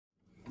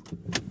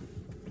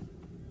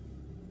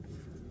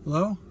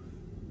Hello?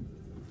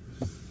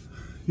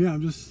 Yeah,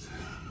 I'm just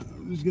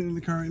getting in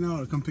the car right now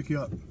to come pick you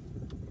up.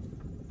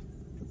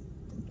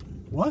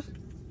 What?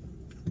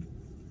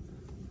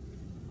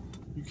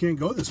 You can't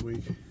go this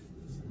week?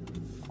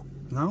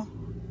 No?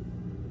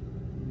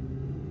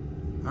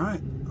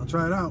 Alright, I'll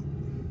try it out.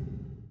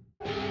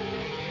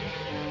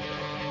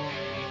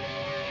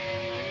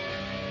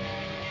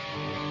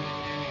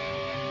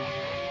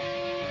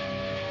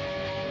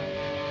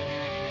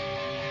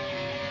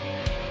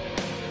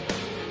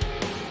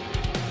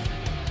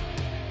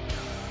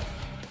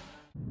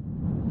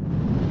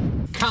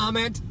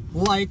 Comment,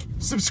 like,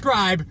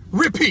 subscribe,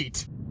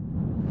 repeat.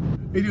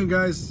 How you doing,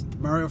 guys?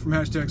 Mario from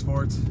Hashtag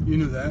Sports. You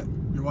knew that.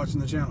 You're watching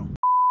the channel.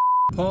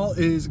 Paul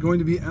is going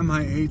to be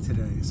MIA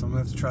today, so I'm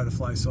going to have to try to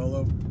fly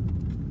solo.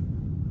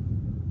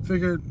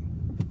 Figured,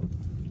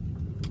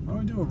 why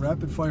don't we do a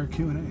rapid-fire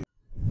Q&A?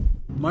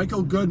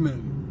 Michael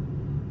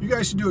Goodman. You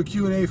guys should do a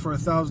Q&A for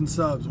 1,000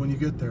 subs when you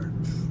get there.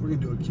 We're going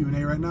to do a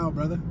Q&A right now,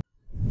 brother.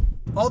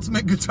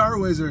 Ultimate Guitar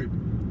Wizard.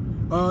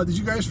 Did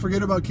you guys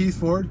forget about Keith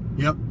Ford?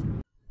 Yep.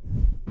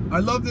 I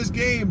love this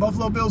game,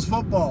 Buffalo Bills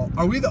football.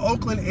 Are we the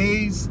Oakland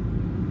A's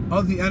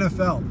of the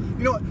NFL?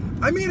 You know what?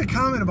 I made a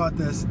comment about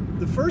this.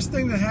 The first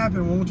thing that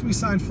happened once we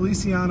signed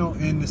Feliciano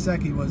and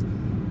Nsekhe was,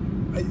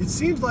 it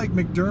seems like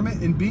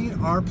McDermott and Bean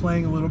are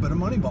playing a little bit of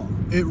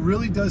Moneyball. It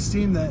really does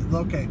seem that,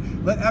 okay,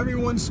 let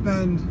everyone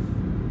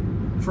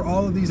spend for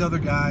all of these other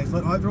guys.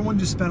 Let everyone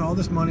just spend all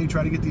this money,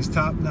 try to get these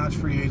top-notch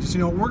free agents.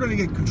 You know, we're going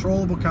to get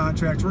controllable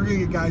contracts. We're going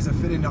to get guys that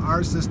fit into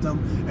our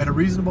system at a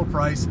reasonable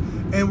price,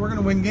 and we're going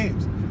to win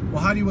games.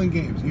 Well, how do you win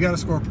games? You got to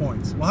score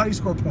points. Well, how do you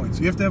score points?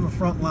 You have to have a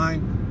front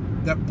line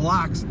that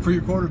blocks for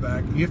your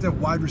quarterback. You have to have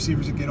wide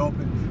receivers that get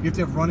open. You have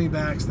to have running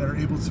backs that are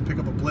able to pick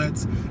up a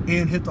blitz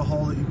and hit the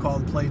hole that you call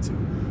the play to. I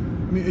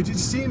mean, it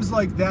just seems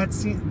like that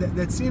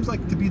seems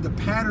like to be the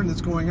pattern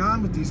that's going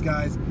on with these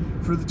guys.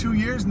 For the 2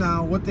 years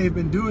now, what they've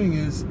been doing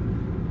is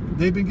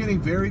they've been getting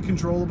very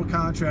controllable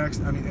contracts.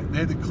 I mean, they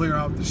had to clear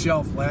out the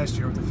shelf last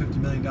year with the $50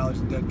 million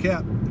in dead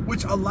cap,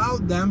 which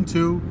allowed them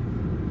to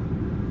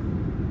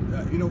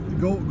you know,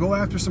 go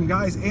after some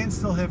guys and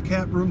still have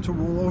cap room to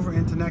roll over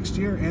into next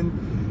year.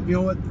 And you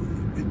know what?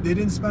 They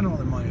didn't spend all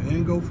their money. They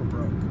didn't go for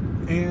broke.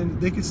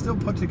 And they could still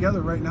put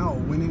together right now a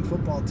winning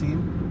football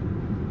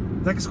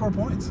team that can score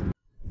points.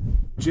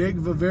 Jake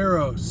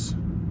Viveros.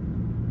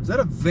 Is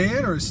that a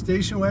van or a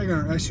station wagon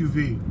or an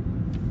SUV?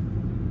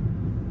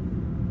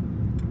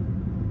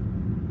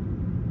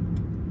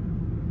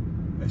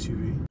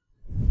 SUV.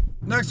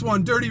 Next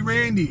one, Dirty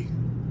Randy.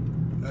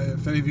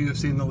 If any of you have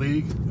seen The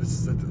League,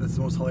 that's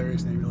the most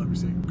hilarious name you'll ever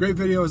see. Great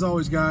video as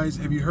always, guys.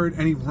 Have you heard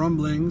any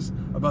rumblings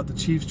about the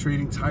Chiefs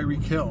trading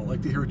Tyreek Hill? I'd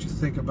like to hear what you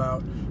think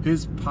about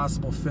his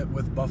possible fit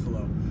with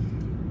Buffalo.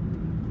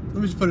 Let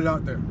me just put it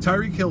out there.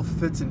 Tyreek Hill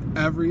fits in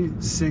every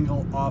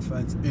single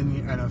offense in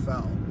the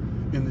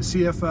NFL, in the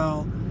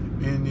CFL,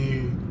 in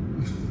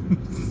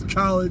the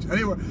college,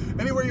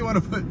 anywhere you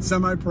want to put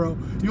semi-pro.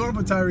 You want to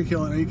put Tyreek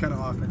Hill in any kind of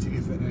offense, he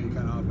can fit in any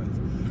kind of offense.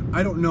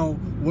 I don't know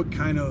what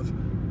kind of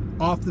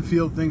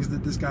off-the-field things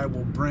that this guy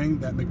will bring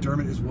that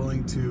McDermott is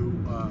willing to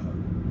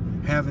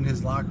have in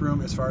his locker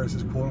room as far as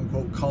his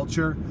quote-unquote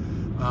culture.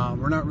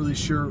 We're not really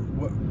sure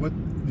what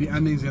the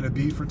ending's going to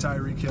be for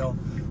Tyreek Hill,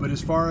 but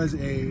as far as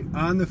a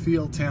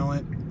on-the-field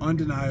talent,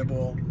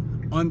 undeniable,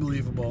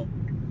 unbelievable.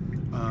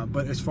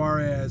 But as far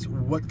as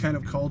what kind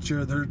of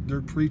culture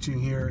they're preaching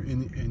here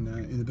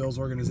in the Bills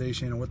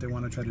organization and what they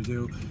want to try to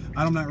do,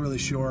 I'm not really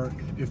sure.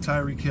 If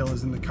Tyreek Hill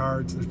is in the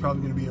cards, there's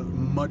probably going to be a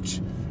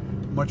much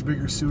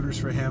bigger suitors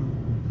for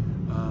him.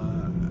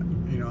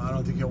 You know, I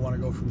don't think he'll want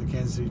to go from the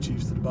Kansas City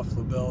Chiefs to the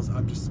Buffalo Bills.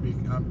 I'm just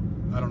speaking.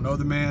 I don't know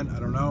the man. I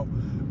don't know,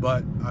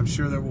 but I'm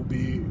sure there will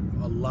be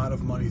a lot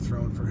of money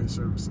thrown for his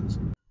services.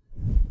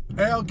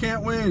 Al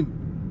can't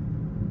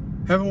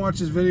win. Haven't watched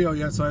his video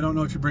yet, so I don't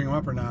know if you bring him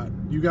up or not.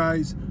 You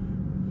guys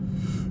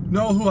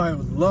know who I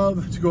would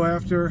love to go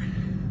after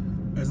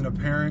as an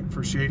apparent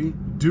for Shady?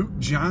 Duke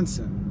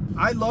Johnson.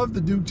 I love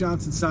the Duke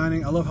Johnson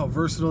signing. I love how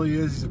versatile he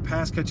is. He's a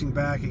pass-catching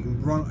back. He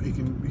can run. He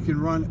can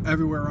run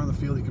everywhere around the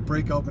field. He can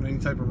break open any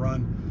type of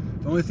run.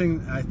 The only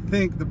thing I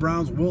think the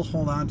Browns will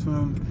hold on to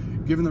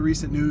him, given the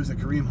recent news that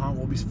Kareem Hunt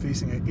will be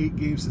facing an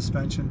 8-game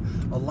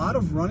suspension. A lot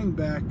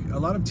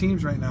of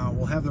teams right now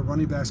will have their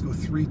running backs go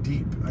 3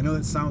 deep. I know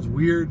that sounds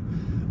weird,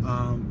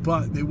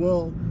 but they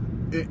will,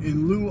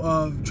 in lieu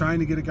of trying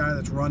to get a guy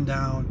that's run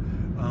down.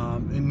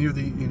 And near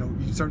the, you know,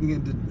 you're starting to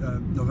get into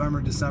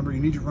November, December, you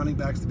need your running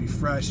backs to be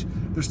fresh.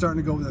 They're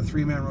starting to go with a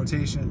 3-man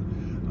rotation.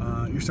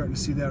 You're starting to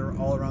see that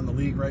all around the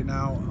league right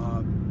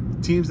now.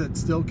 Teams that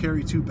still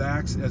carry 2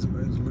 backs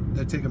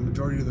that take a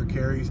majority of their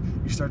carries,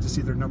 you start to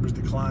see their numbers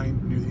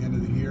decline near the end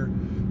of the year.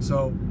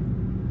 So,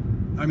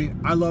 I mean,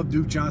 I love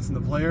Duke Johnson,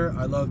 the player.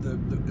 I love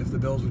if the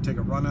Bills would take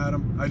a run at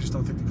him. I just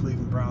don't think the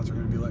Cleveland Browns are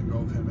going to be letting go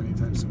of him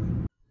anytime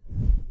soon.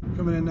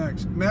 Coming in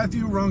next,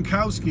 Matthew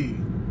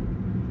Ronkowski.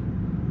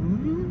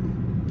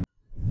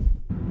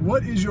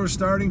 What is your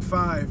starting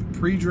five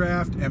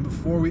pre-draft and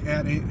before we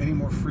add any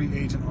more free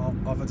agent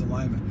offensive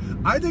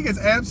linemen? I think it's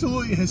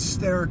absolutely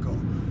hysterical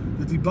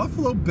that the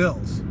Buffalo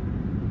Bills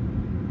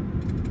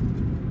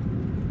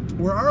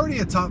were already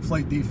a top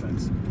flight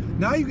defense.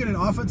 Now you get an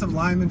offensive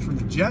lineman from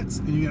the Jets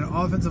and you get an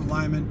offensive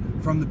lineman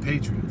from the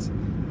Patriots.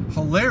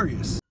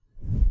 Hilarious.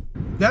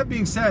 That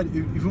being said,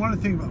 if you want to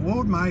think about what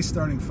would my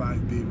starting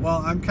five be,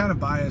 well, I'm kind of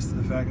biased to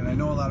the fact that I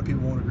know a lot of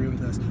people won't agree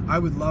with this. I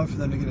would love for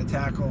them to get a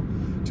tackle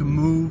to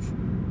move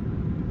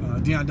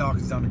Deion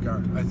Dawkins down to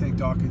guard. I think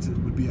Dawkins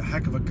would be a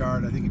heck of a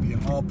guard. I think he'd be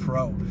an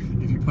all-pro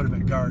if you put him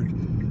at guard.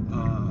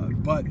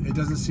 But it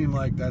doesn't seem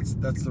like that's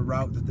the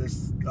route that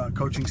this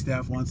coaching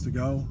staff wants to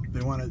go.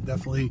 They want to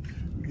definitely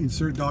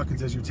insert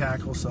Dawkins as your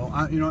tackle. So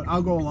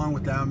I'll go along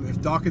with them.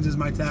 If Dawkins is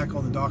my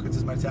tackle, then Dawkins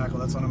is my tackle.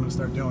 That's what I'm going to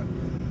start doing.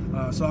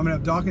 So I'm going to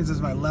have Dawkins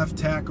as my left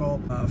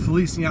tackle,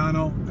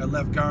 Feliciano at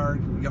left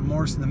guard. We got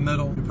Morris in the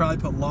middle. You probably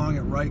put Long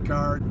at right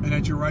guard, and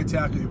at your right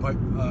tackle you put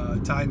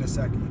Ty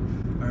Nsekhe.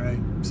 All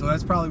right, so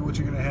that's probably what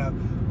you're going to have.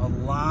 A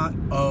lot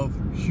of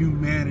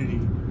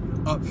humanity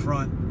up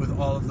front with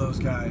all of those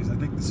guys. I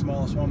think the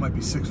smallest one might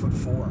be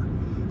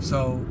 6'4".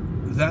 So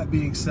that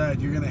being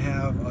said, you're going to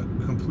have a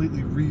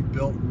completely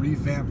rebuilt,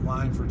 revamped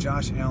line for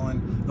Josh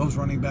Allen, those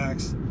running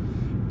backs,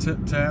 to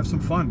have some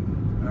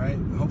fun. All right.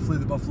 Hopefully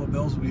the Buffalo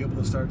Bills will be able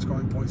to start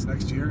scoring points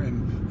next year,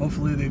 and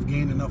hopefully they've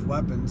gained enough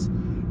weapons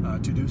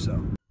to do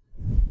so.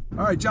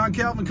 All right, John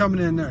Calvin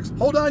coming in next.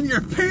 Hold on to your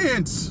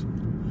pants.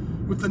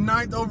 With the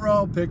 9th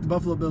overall pick, the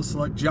Buffalo Bills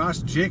select Josh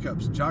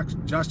Jacobs.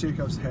 Josh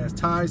Jacobs has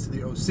ties to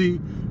the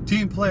OC,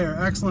 team player,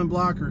 excellent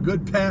blocker,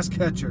 good pass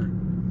catcher,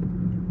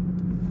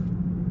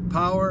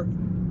 power,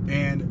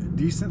 and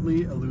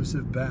decently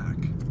elusive back.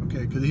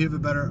 Okay, could he have a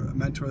better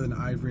mentor than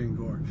Ivory and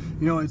Gore?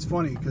 You know, it's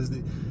funny because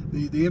the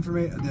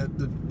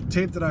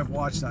tape that I've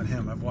watched on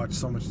him, I've watched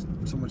so much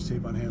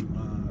tape on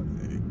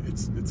him.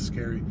 It's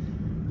scary.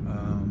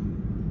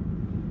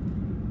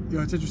 You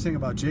know, what's interesting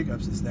about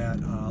Jacobs is that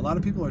a lot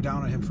of people are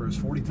down on him for his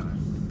 40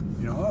 time.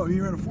 You know, oh, he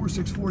ran a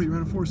 4.640, he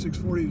ran a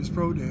 4.640 at his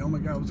pro day. Oh my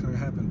God, what's going to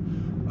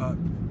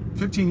happen?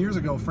 15 years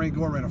ago, Frank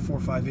Gore ran a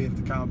 4.58 at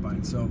the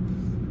combine. So,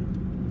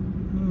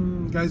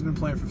 guy's been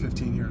playing for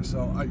 15 years.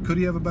 So, could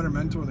he have a better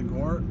mentor than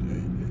Gore?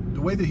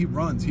 The way that he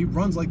runs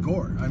like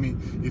Gore. I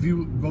mean, if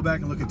you go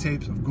back and look at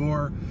tapes of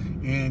Gore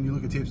and you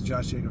look at tapes of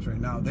Josh Jacobs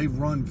right now, they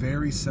run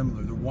very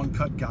similar. They're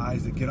one-cut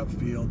guys that get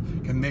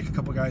upfield, can make a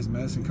couple guys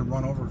miss, and can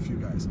run over a few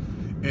guys.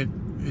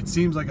 It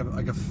seems like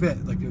a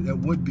fit, like it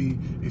would be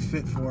a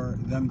fit for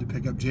them to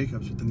pick up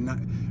Jacobs. But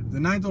the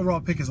 9th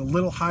overall pick is a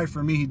little high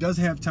for me. He does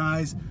have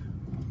ties.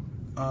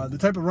 The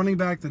type of running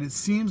back that it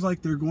seems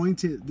like they're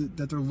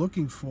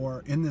looking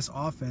for in this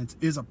offense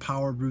is a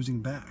power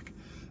bruising back.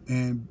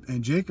 And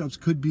Jacobs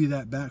could be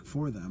that back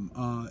for them.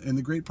 And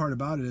the great part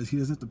about it is he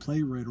doesn't have to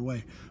play right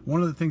away.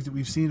 One of the things that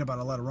we've seen about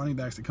a lot of running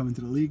backs that come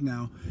into the league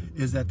now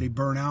is that they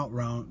burn out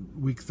around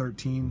week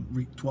 13,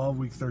 week 12,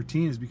 week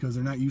 13 is because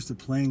they're not used to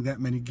playing that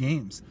many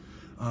games.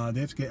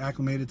 They have to get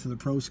acclimated to the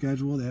pro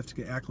schedule. They have to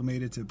get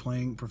acclimated to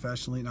playing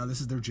professionally. Now,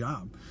 this is their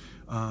job.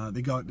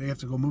 They have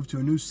to go move to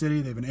a new city.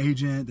 They have an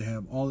agent. They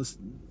have all this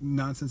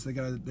nonsense they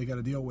got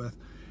to deal with.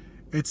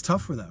 It's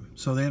tough for them,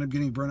 so they end up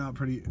getting burnt out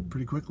pretty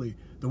quickly.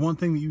 The one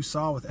thing that you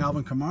saw with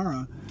Alvin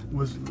Kamara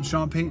was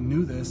Sean Payton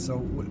knew this. So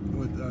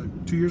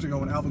 2 years ago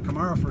when Alvin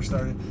Kamara first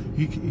started,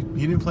 he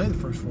didn't play the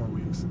first 4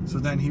 weeks. So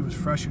then he was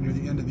fresh near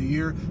the end of the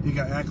year. He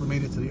got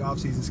acclimated to the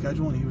offseason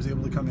schedule, and he was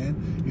able to come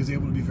in. He was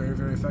able to be very,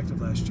 very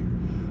effective last year.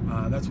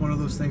 That's one of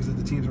those things that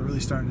the teams are really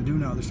starting to do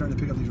now. They're starting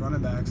to pick up these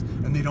running backs,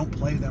 and they don't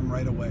play them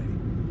right away.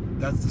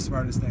 That's the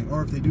smartest thing.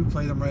 Or if they do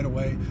play them right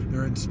away,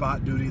 they're in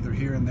spot duty, they're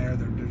here and there,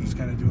 they're just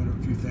kind of doing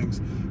a few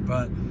things.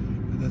 But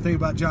the thing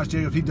about Josh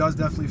Jacobs, he does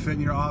definitely fit in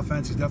your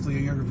offense. He's definitely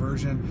a younger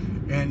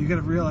version. And you got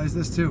to realize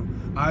this too.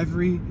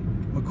 Ivory,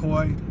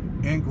 McCoy,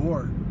 and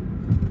Gore,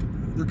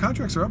 their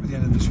contracts are up at the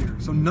end of this year.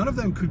 So none of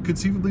them could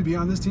conceivably be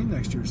on this team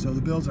next year. So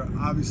the Bills are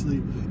obviously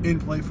in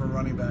play for a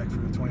running back for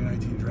the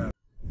 2019 draft.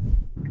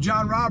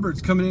 John Roberts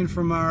coming in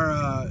from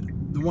our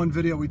the one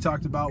video we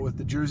talked about with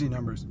the jersey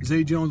numbers.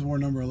 Zay Jones wore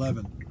number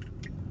 11.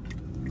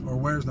 Or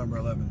wears number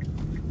 11.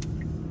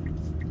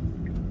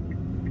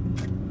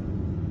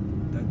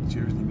 That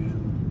jersey,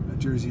 man. That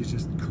jersey is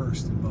just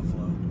cursed in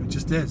Buffalo. It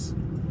just is.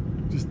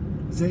 Just,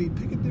 Zay,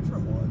 pick a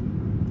different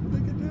one.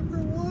 Pick a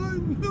different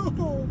one.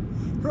 No.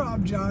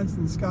 Rob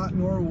Johnson, Scott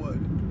Norwood.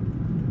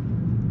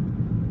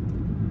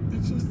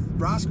 It's just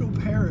Roscoe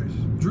Parrish,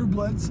 Drew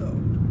Bledsoe.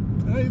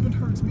 And it even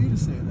hurts me to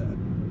say that.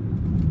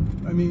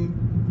 I mean,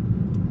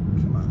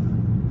 come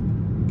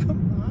on.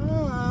 Come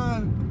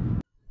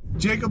on.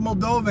 Jacob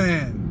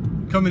Moldovan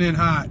coming in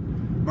hot.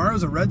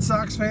 Mario's a Red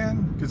Sox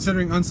fan,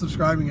 considering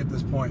unsubscribing at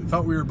this point.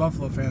 Thought we were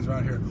Buffalo fans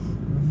around here.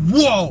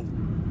 Whoa!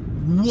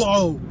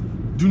 Whoa!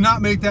 Do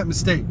not make that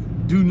mistake.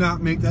 Do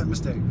not make that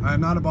mistake. I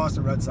am not a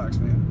Boston Red Sox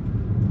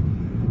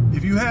fan.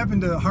 If you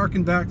happen to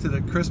harken back to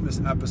the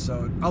Christmas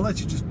episode, I'll let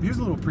you just, here's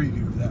a little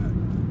preview of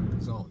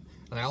that. So,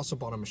 And I also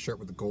bought him a shirt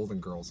with the Golden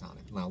Girls on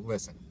it. Now,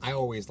 listen, I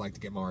always like to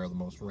get Mario the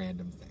most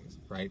random things,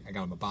 right? I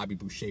got him a Bobby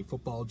Boucher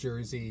football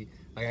jersey.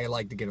 Like, I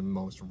like to get him the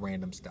most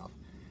random stuff.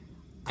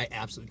 I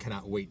absolutely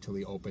cannot wait till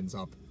he opens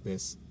up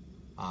this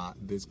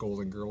this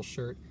Golden Girls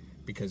shirt,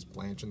 because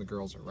Blanche and the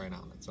girls are right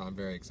on it. So I'm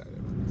very excited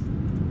about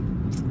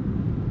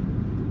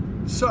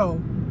this.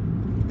 So,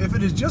 if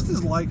it is just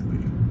as likely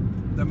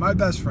that my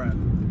best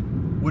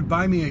friend would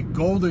buy me a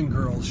Golden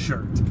Girls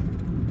shirt,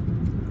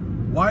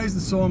 why is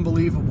it so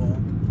unbelievable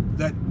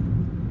that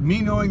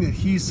me knowing that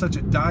he's such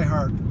a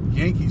diehard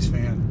Yankees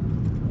fan,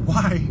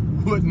 why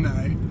wouldn't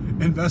I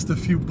invest a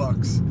few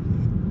bucks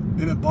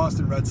in a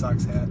Boston Red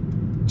Sox hat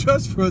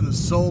just for the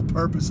sole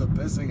purpose of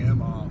pissing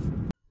him off?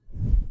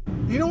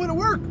 You know what? It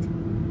worked.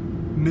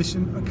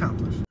 Mission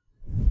accomplished.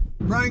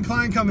 Brian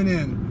Klein coming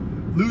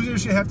in.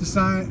 Losers should have to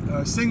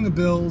sing the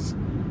Bills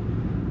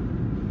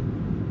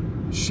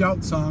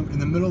shout song in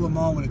the middle of the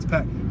mall when it's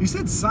packed. He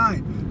said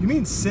sign. You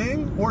mean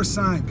sing or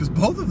sign? Because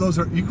both of those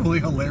are equally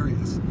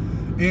hilarious.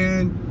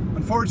 And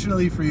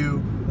unfortunately for you,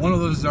 one of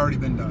those has already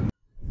been done.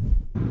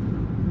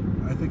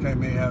 I think I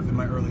may have, in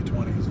my early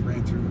 20s,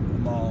 ran through a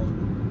mall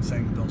and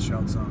sang the Bills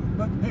shout song.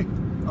 But hey,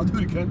 I'll do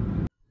it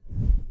again.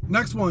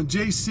 Next one,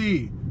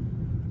 JC.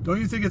 Don't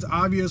you think it's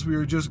obvious we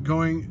are just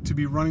going to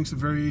be running some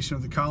variation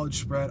of the college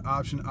spread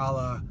option a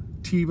la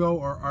Tebow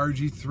or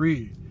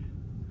RG3?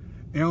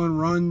 Allen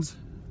runs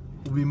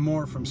will be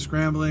more from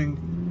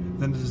scrambling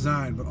than the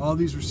design, but all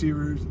these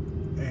receivers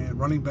and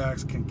running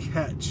backs can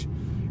catch.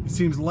 It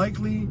seems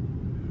likely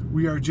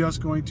we are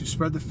just going to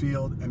spread the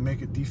field and make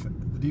the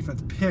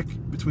defense pick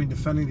between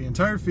defending the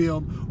entire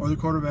field or the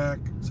quarterback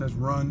says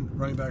run,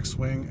 running back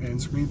swing,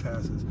 and screen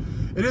passes.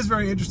 It is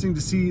very interesting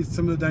to see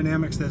some of the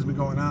dynamics that has been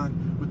going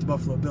on with the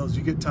Buffalo Bills.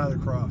 You get Tyler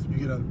Kroft.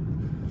 You get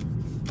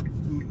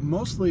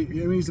mostly,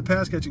 I mean, he's a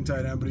pass-catching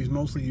tight end, but he's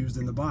mostly used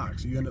in the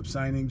box. You end up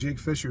signing Jake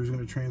Fisher, who's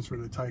going to transfer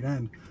to tight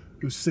end,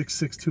 who's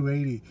 6'6",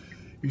 280.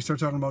 You start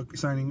talking about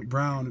signing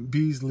Brown,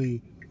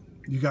 Beasley.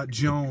 You got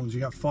Jones, you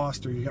got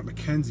Foster, you got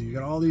McKenzie. You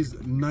got all these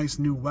nice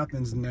new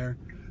weapons in there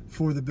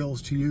for the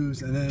Bills to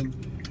use. And then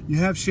you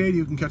have Shady,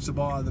 who can catch the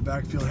ball out of the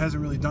backfield.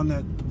 Hasn't really done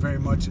that very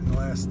much in the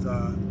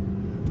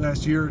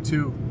last year or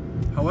two.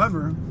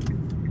 However,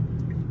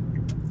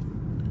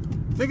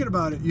 thinking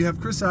about it, you have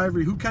Chris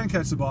Ivory, who can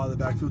catch the ball out of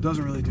the backfield,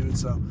 doesn't really do it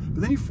so.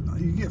 But then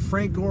you get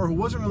Frank Gore, who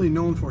wasn't really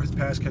known for his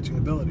pass-catching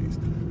abilities.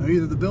 Now,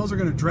 either the Bills are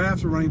going to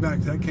draft a running back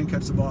that can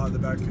catch the ball out of the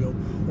backfield,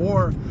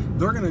 or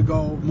they're going to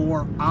go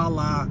more a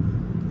la,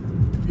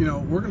 you know,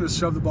 we're going to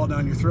shove the ball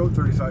down your throat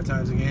 35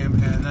 times a game,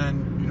 and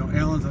then, you know,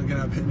 Allen's going to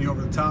end up hitting you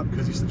over the top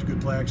because he's such a good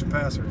play-action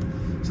passer.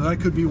 So that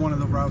could be one of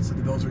the routes that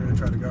the Bills are going to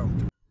try to go.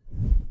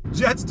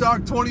 Jets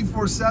Talk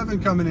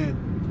 24/7 coming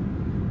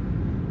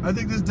in. I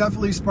think this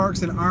definitely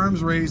sparks an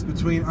arms race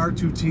between our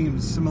two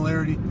teams,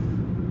 similarly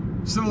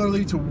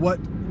to what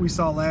we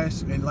saw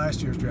in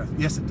last year's draft.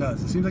 Yes, it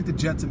does. It seems like the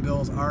Jets and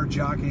Bills are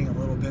jockeying a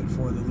little bit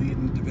for the lead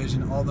in the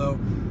division, although,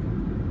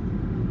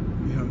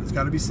 you know, it's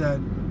got to be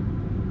said,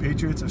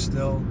 Patriots are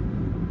still,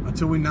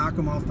 until we knock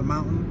them off the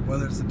mountain,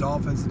 whether it's the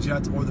Dolphins, the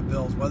Jets, or the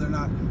Bills, whether or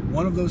not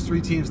one of those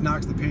three teams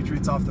knocks the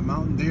Patriots off the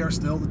mountain, they are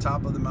still the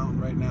top of the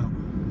mountain right now.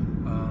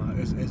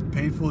 As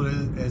painful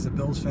as a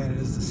Bills fan it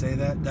is to say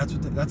that,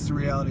 that's the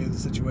reality of the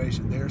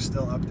situation. They are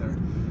still up there.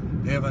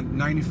 They have a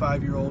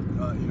 95-year-old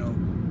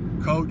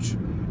coach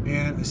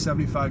and a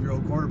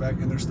 75-year-old quarterback,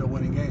 and they're still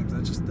winning games.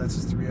 That's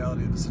just the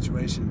reality of the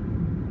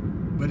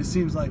situation. But it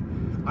seems like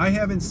I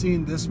haven't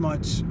seen this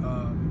much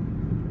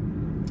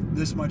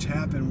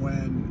happen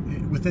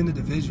within the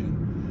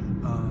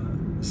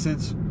division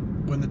since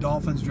when the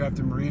Dolphins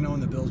drafted Marino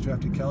and the Bills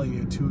drafted Kelly. You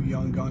had two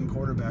young gun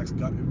quarterbacks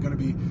going to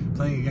be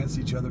playing against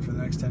each other for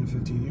the next 10 to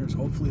 15 years.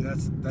 Hopefully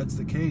that's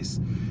the case,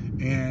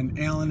 and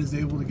Allen is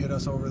able to get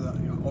us over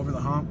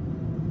the hump,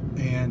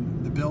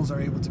 and the Bills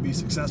are able to be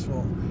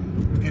successful.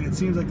 And it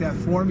seems like that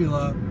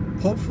formula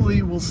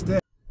hopefully will stay.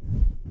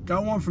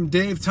 Got one from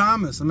Dave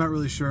Thomas. I'm not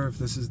really sure if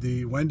this is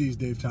the Wendy's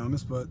Dave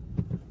Thomas, but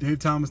Dave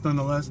Thomas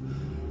nonetheless.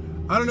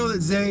 I don't know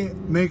that Zay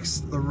makes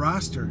the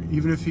roster,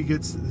 even if he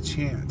gets the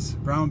chance.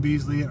 Brown,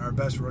 Beasley, our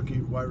best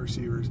rookie wide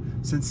receivers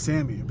since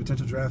Sammy, a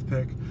potential draft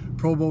pick.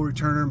 Pro Bowl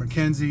returner,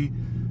 McKenzie,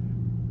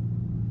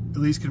 at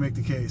least could make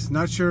the case.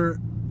 Not sure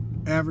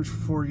average for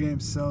 4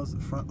 games sells the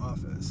front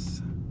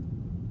office.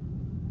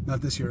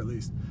 Not this year, at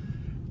least.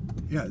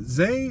 Yeah,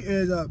 Zay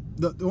is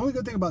the only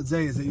good thing about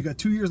Zay is that you got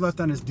 2 years left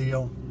on his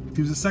deal.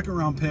 He was a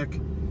second-round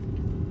pick.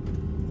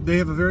 They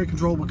have a very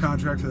controllable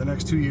contract for the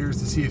next 2 years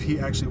to see if he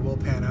actually will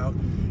pan out.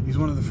 He's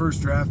one of the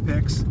first draft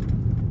picks,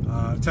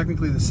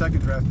 technically the second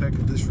draft pick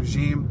of this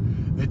regime.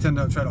 They tend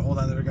to try to hold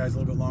on to their guys a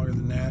little bit longer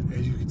than that,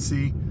 as you can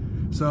see.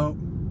 So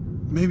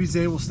maybe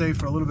Zay will stay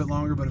for a little bit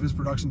longer, but if his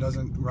production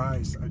doesn't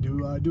rise, I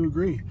do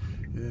agree.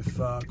 If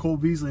Cole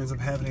Beasley ends up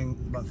having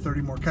about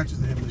 30 more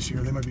catches than him this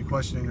year, they might be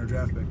questioning their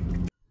draft pick.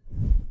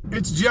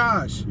 It's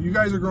Josh. You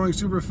guys are growing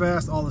super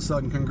fast all of a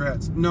sudden.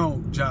 Congrats.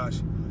 No,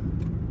 Josh.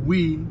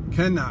 We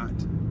cannot,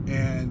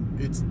 and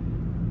it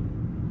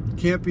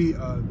can't be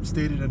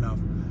stated enough,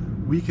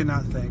 we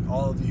cannot thank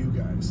all of you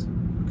guys,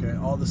 Okay,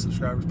 all the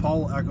subscribers.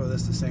 Paul will echo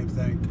this the same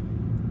thing.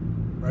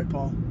 Right,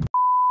 Paul?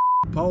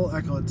 Paul will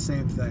echo the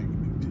same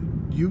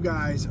thing. You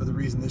guys are the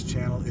reason this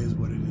channel is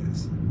what it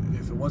is.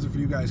 If it wasn't for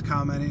you guys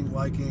commenting,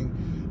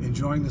 liking,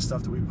 enjoying the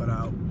stuff that we put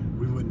out,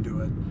 we wouldn't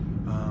do it.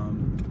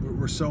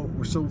 We're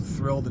so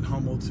thrilled and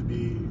humbled to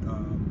be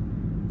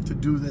to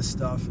do this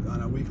stuff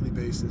on a weekly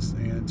basis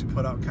and to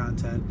put out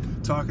content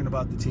talking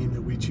about the team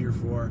that we cheer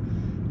for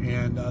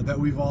and that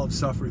we've all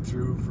suffered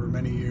through for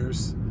many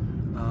years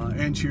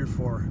and cheered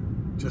for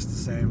just the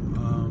same.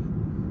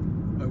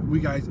 We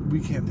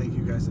can't thank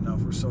you guys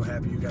enough. We're so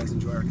happy you guys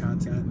enjoy our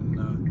content,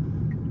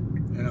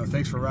 and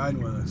thanks for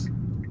riding with us.